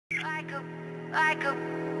like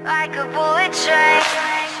a bullet train.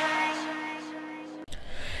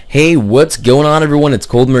 Hey, what's going on everyone? It's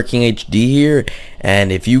ColdMurking HD here,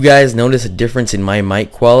 and if you guys notice a difference in my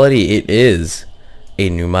mic quality, it is a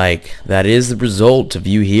new mic. That is the result of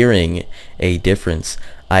you hearing a difference.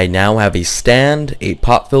 I now have a stand, a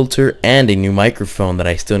pop filter, and a new microphone that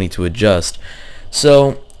I still need to adjust.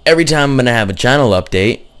 So every time I'm going to have a channel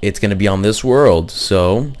update, it's going to be on this world.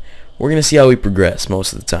 So we're going to see how we progress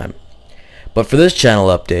most of the time. But for this channel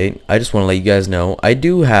update, I just want to let you guys know I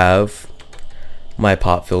do have my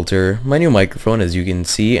pop filter, my new microphone, as you can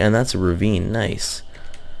see, and that's a Ravine. Nice.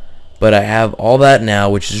 But I have all that now,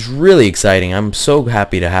 which is really exciting. I'm so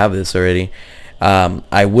happy to have this already.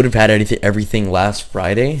 I would have had everything last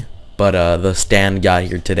Friday, but the stand got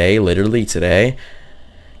here today, literally today,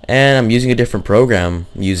 and I'm using a different program.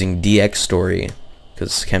 I'm using DX Story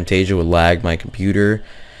because Camtasia would lag my computer.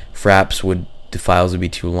 Fraps the files would be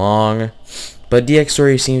too long, but DX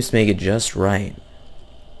Story seems to make it just right.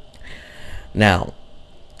 Now,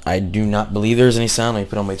 I do not believe there's any sound. I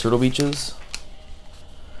put on my turtle beaches.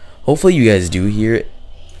 Hopefully you guys do hear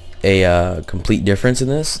a complete difference in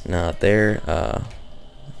this. Not there.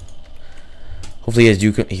 Hopefully you guys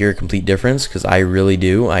do hear a complete difference, because I really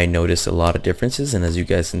do. I notice a lot of differences, and as you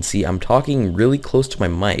guys can see, I'm talking really close to my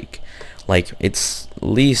mic. Like, it's at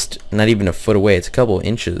least not even a foot away. It's a couple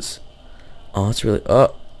inches. Oh, that's really...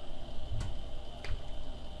 Oh.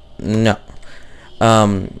 No.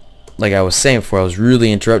 Like I was saying before, I was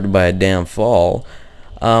really interrupted by a damn fall.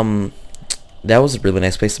 That was a really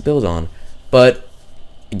nice place to build on. But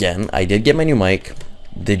again, I did get my new mic.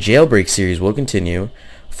 The jailbreak series will continue,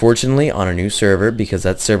 fortunately on a new server, because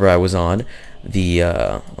that server I was on, the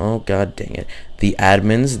oh god dang it, the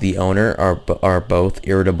admins, the owner, are both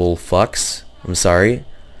irritable fucks. I'm sorry,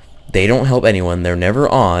 they don't help anyone. They're never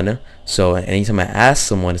on, so anytime I ask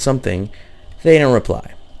someone something, they don't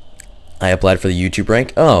reply. I applied for the YouTube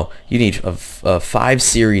rank. Oh, you need a 5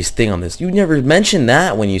 series thing on this. You never mentioned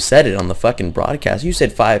that when you said it on the fucking broadcast. You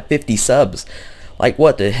said 50 subs. Like,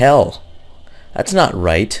 what the hell? That's not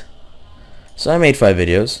right. So I made 5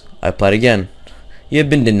 videos. I applied again. You have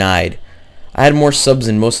been denied. I had more subs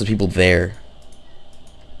than most of the people there.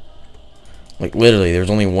 Like, literally, there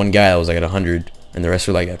was only one guy that was like at 100, and the rest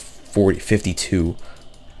were like at 52.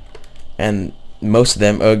 And most of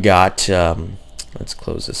them got, let's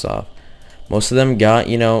close this off. Most of them got,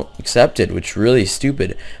 you know, accepted, which is really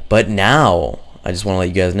stupid. But now, I just want to let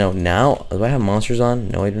you guys know, now, do I have monsters on?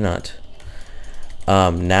 No, I do not.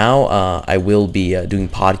 Now, I will be doing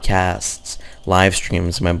podcasts, live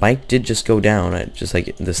streams. My mic did just go down. Just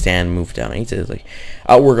like the stand moved down. I need to, like,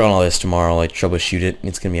 I'll work on all this tomorrow, like, troubleshoot it.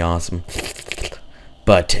 It's going to be awesome.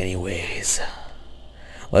 But anyways,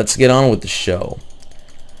 let's get on with the show.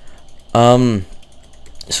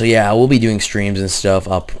 So yeah, I will be doing streams and stuff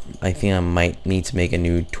up. I think I might need to make a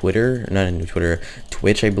new Twitter, not a new Twitter,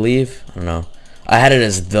 Twitch, I believe. I don't know. I had it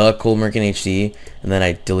as the ColdMurking HD, and then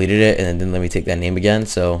I deleted it, and then didn't let me take that name again.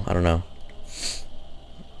 So I don't know.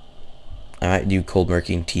 I might do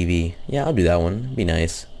ColdMurking TV. Yeah, I'll do that one. It'd be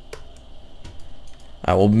nice.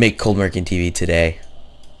 I will make ColdMurking TV today.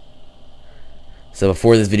 So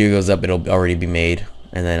before this video goes up, it'll already be made,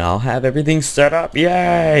 and then I'll have everything set up.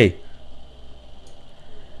 Yay!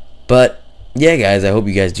 But yeah, guys, I hope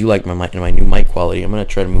you guys do like my new mic quality. I'm gonna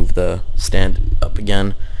try to move the stand up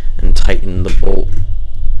again and tighten the bolt.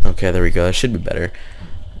 Okay, there we go. That should be better.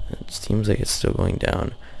 It seems like it's still going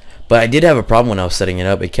down. But I did have a problem when I was setting it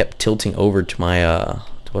up. It kept tilting over to my how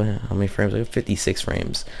many frames? I have 56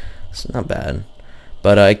 frames. It's not bad.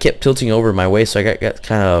 But it kept tilting over my way, so I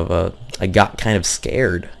got kind of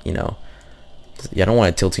scared. You know, I don't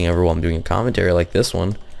want it tilting over while I'm doing a commentary like this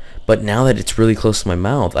one. But now that it's really close to my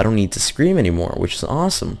mouth, I don't need to scream anymore, which is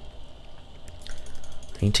awesome.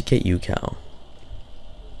 I need to get you, Cal.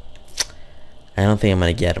 I don't think I'm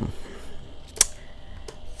gonna get him.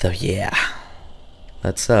 So yeah,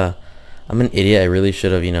 that's I'm an idiot. I really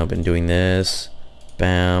should have, you know, been doing this.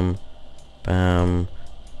 Bam, bam,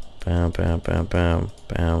 bam, bam, bam, bam,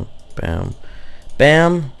 bam, bam,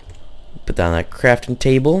 bam. Put down that crafting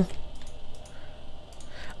table.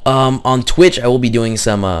 On Twitch, I will be doing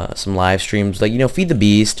some live streams, like, you know, Feed the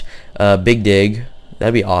Beast, Big Dig.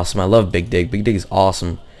 That'd be awesome. I love Big Dig. Big Dig is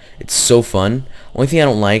awesome. It's so fun. Only thing I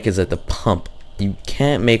don't like is that the pump. You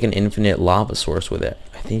can't make an infinite lava source with it.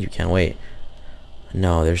 I think you can. Wait.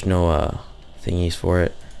 No, there's no thingies for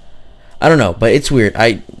it. I don't know, but it's weird.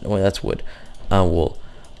 Well, that's wood. Wool.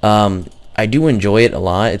 I do enjoy it a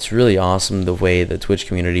lot. It's really awesome the way the Twitch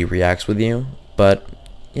community reacts with you. But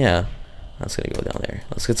yeah. That's gonna go down there.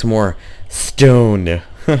 Let's get some more stone.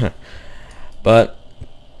 But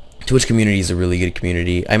Twitch community is a really good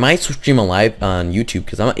community. I might stream on live on YouTube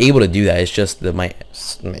because I'm able to do that. It's just that my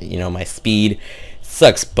speed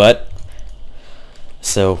sucks butt.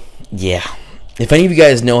 So yeah, if any of you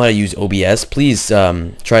guys know how to use OBS, please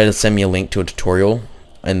try to send me a link to a tutorial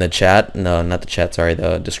in the chat. No, not the chat. Sorry,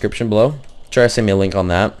 the description below. Try to send me a link on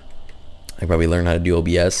that. I probably learn how to do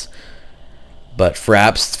OBS. But for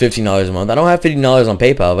apps, it's $15 a month. I don't have $15 on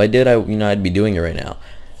PayPal. If I did, I'd be doing it right now.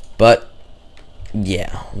 But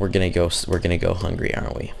yeah, we're gonna go hungry,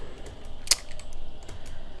 aren't we?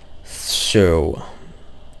 So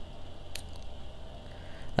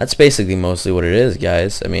that's basically mostly what it is,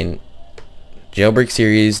 guys. I mean, jailbreak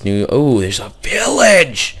series, new. Oh, there's a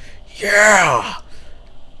village. Yeah,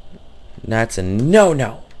 that's a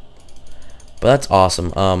no. But that's awesome.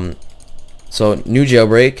 So new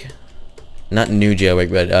jailbreak, not new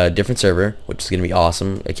jailbreak, but different server, which is gonna be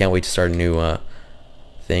awesome. I can't wait to start a new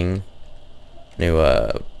thing. New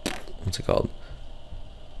what's it called?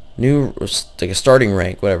 New, like a starting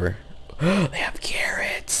rank, whatever. They have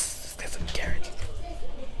carrots. They have some carrots.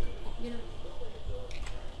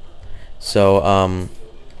 So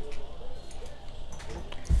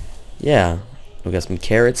yeah, we got some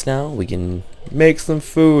carrots now. We can make some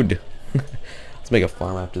food. Let's make a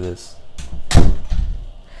farm after this.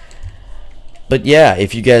 But yeah,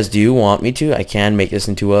 if you guys do want me to, I can make this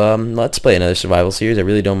into a let's play, another survival series. I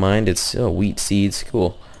really don't mind. It's wheat seeds,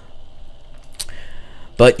 cool.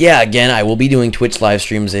 But yeah, again, I will be doing Twitch live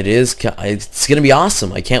streams. It's gonna be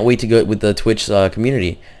awesome. I can't wait to go with the Twitch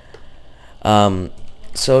community.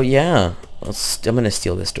 So yeah, I'm gonna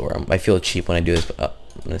steal this door. I feel cheap when I do this. But,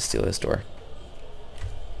 I'm gonna steal this door.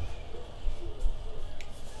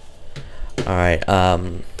 All right.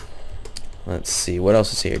 Let's see what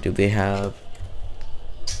else is here. Do they have?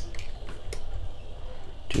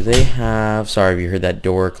 Sorry if you heard that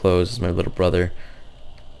door close. It's my little brother.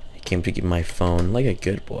 He came to get my phone like a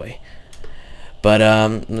good boy. But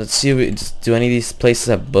let's see. Do any of these places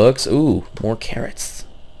have books? Ooh, more carrots.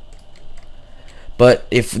 But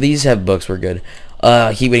if these have books, we're good.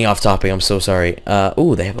 Keep getting off topic. I'm so sorry.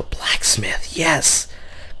 Ooh, they have a blacksmith. Yes.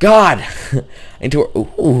 God.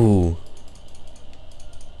 Ooh.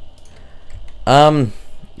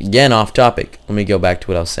 Again, off topic. Let me go back to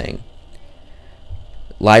what I was saying.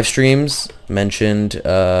 Live streams mentioned.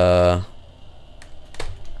 Okay.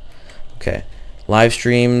 Live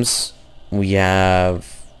streams. We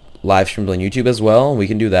have live streams on YouTube as well. We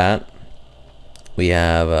can do that. We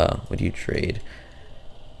have what do you trade?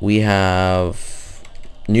 We have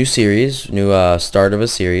new series, new start of a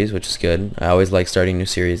series, which is good. I always like starting new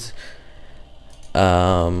series.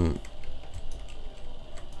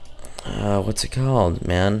 What's it called,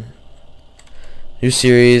 man? New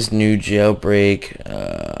series, new jailbreak,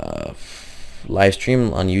 live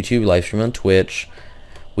stream on YouTube, live stream on Twitch.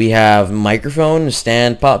 We have microphone,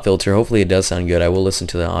 stand, pop filter. Hopefully it does sound good. I will listen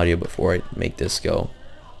to the audio before I make this go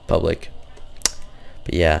public.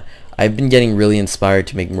 But yeah, I've been getting really inspired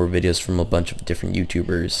to make more videos from a bunch of different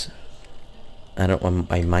YouTubers.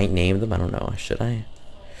 I might name them. I don't know. Should I?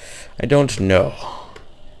 I don't know.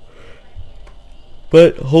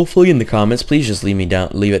 But hopefully in the comments, please just leave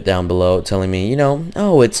it down below, telling me, you know,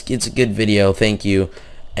 oh, it's a good video, thank you,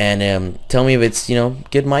 and tell me if it's, you know,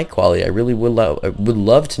 good mic quality. I really would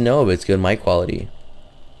love to know if it's good mic quality.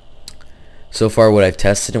 So far, what I've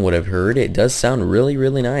tested and what I've heard, it does sound really,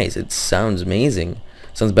 really nice. It sounds amazing.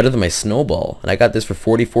 Sounds better than my Snowball, and I got this for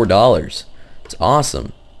 $44. It's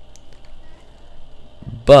awesome.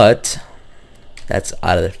 But that's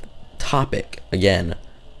out of the topic again.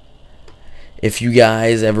 If you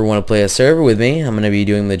guys ever want to play a server with me, I'm going to be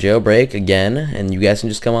doing the jailbreak again, and you guys can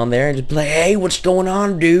just come on there and just play, hey, what's going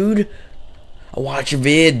on, dude? I watch your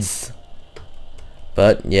vids.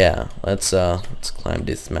 But yeah, let's climb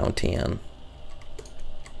this mountain.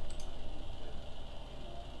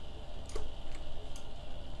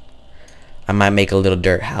 I might make a little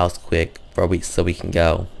dirt house quick so we can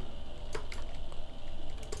go.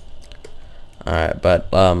 Alright, but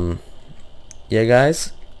yeah,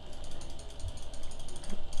 guys.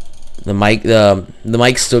 The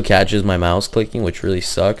mic still catches my mouse clicking, which really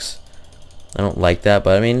sucks. I don't like that,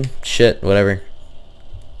 but I mean, shit, whatever.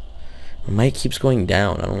 The mic keeps going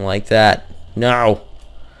down. I don't like that. No.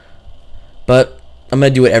 But I'm gonna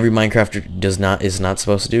do what every Minecrafter is not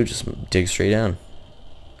supposed to do. Just dig straight down.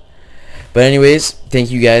 But anyways, thank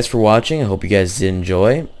you guys for watching. I hope you guys did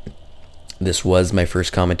enjoy. This was my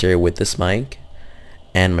first commentary with this mic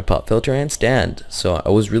and my pop filter and stand, so I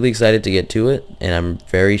was really excited to get to it, and I'm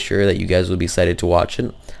very sure that you guys will be excited to watch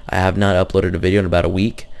it. I have not uploaded a video in about a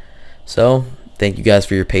week, so thank you guys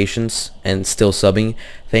for your patience and still subbing.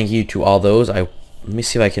 Thank you to all those. I let me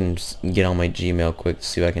see if I can get on my Gmail quick to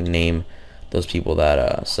see if I can name those people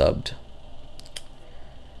that subbed.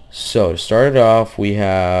 So to start it off, we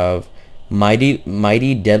have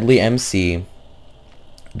Mighty Deadly MC,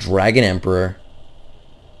 Dragon Emperor,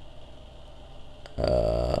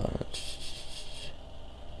 let's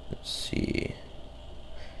see,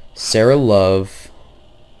 Sarah Love,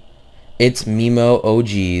 It's Mimo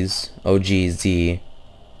OGZ,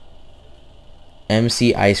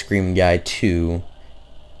 MC Ice Cream Guy 2,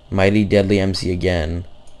 Mighty Deadly MC again.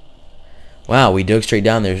 Wow, we dug straight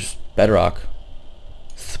down. There's Bedrock.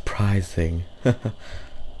 Surprising.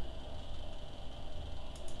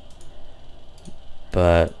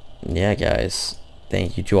 But yeah, guys,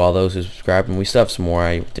 thank you to all those who subscribed, and we still have some more.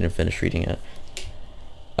 I didn't finish reading it.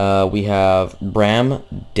 We have Bram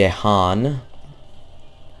Dehan.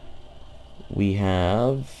 We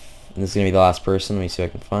have, and this is gonna be the last person. Let me see if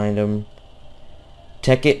I can find him.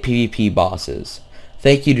 Tekkit PvP bosses.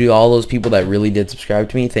 Thank you to all those people that really did subscribe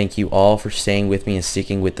to me. Thank you all for staying with me and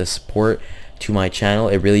sticking with the support to my channel.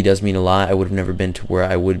 It really does mean a lot. I would have never been to where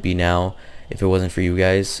I would be now if it wasn't for you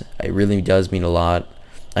guys. It really does mean a lot.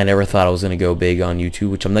 I never thought I was going to go big on YouTube,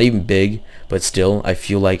 which I'm not even big, but still I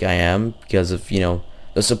feel like I am because of, you know,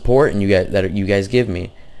 the support and you guys give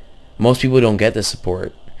me. Most people don't get the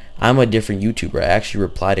support. I'm a different YouTuber. I actually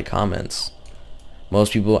reply to comments.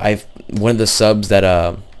 Most people, one of the subs that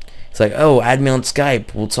it's like, oh, add me on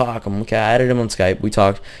Skype, we'll talk. I'm okay, I added him on Skype, we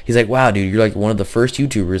talked. He's like, wow, dude, you're like one of the first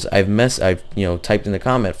YouTubers I've you know, typed in the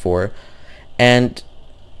comment for, and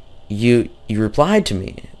you replied to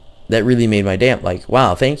me. That really made my day. I'm like,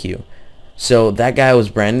 wow, thank you. So that guy was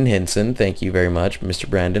Brandon Hinson. Thank you very much, Mr.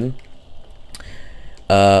 Brandon.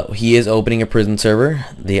 He is opening a prison server.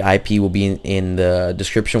 The IP will be in the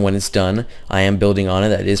description when it's done. I am building on it.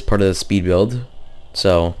 That is part of the speed build,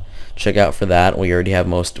 so check out for that. We already have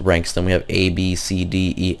most ranks. Then we have A, B, C,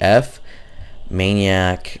 D, E, F,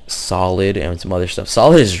 Maniac, Solid, and some other stuff.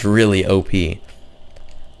 Solid is really OP. I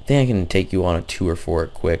think I can take you on a tour for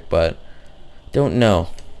it quick, but don't know.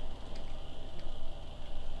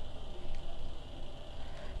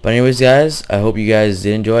 But anyways, guys, I hope you guys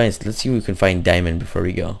did enjoy. Let's see if we can find Diamond before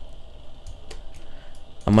we go.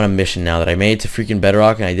 I'm on a mission now that I made it to freaking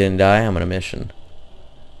Bedrock and I didn't die. I'm on a mission.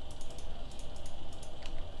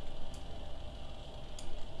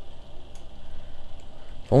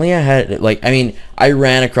 If only I had, like, I mean, I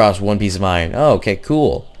ran across one piece of iron. Oh, okay,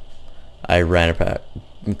 cool. I ran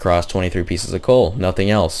across 23 pieces of coal. Nothing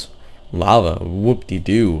else. Lava.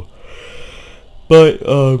 Whoop-de-doo. But,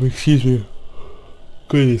 excuse me.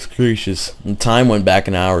 Goodness gracious. And time went back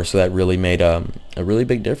an hour, so that really made a really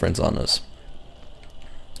big difference on us.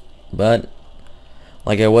 But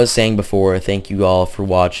like I was saying before, thank you all for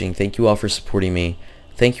watching. Thank you all for supporting me.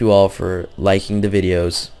 Thank you all for liking the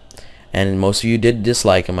videos. And most of you did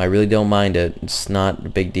dislike them. I really don't mind it. It's not a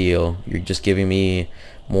big deal. You're just giving me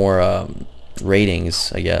more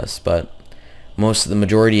ratings, I guess. But the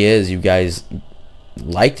majority is you guys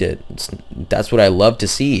liked it. That's what I love to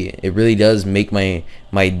see. It really does make my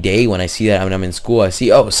day when I see that. When I'm in school, I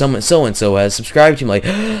see, oh, someone so and so has subscribed to me. Like,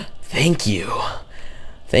 thank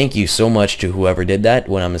you so much to whoever did that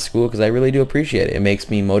when I'm in school, because I really do appreciate it. It makes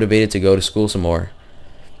me motivated to go to school some more.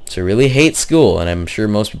 So I really hate school, and I'm sure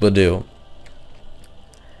most people do.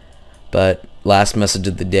 But last message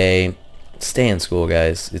of the day: stay in school,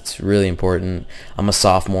 guys. It's really important. I'm a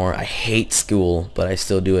sophomore. I hate school, but I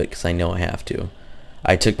still do it because I know I have to.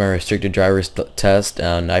 I took my restricted driver's test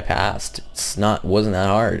and I passed. Wasn't that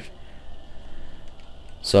hard.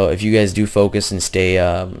 So if you guys do focus and stay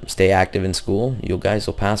active in school, you guys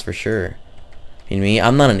will pass for sure. You know me,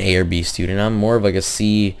 I'm not an A or B student. I'm more of like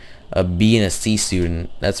a B and a C student.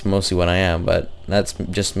 That's mostly what I am, but that's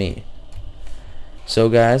just me. So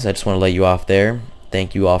guys, I just want to let you off there.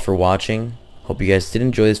 Thank you all for watching. Hope you guys did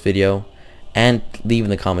enjoy this video, and leave in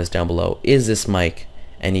the comments down below, is this mic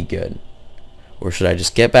any good? Or should I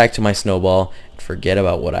just get back to my snowball and forget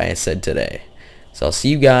about what I said today? So I'll see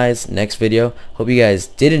you guys next video. Hope you guys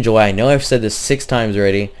did enjoy. I know I've said this 6 times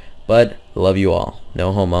already, but love you all.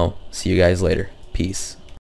 No homo. See you guys later. Peace.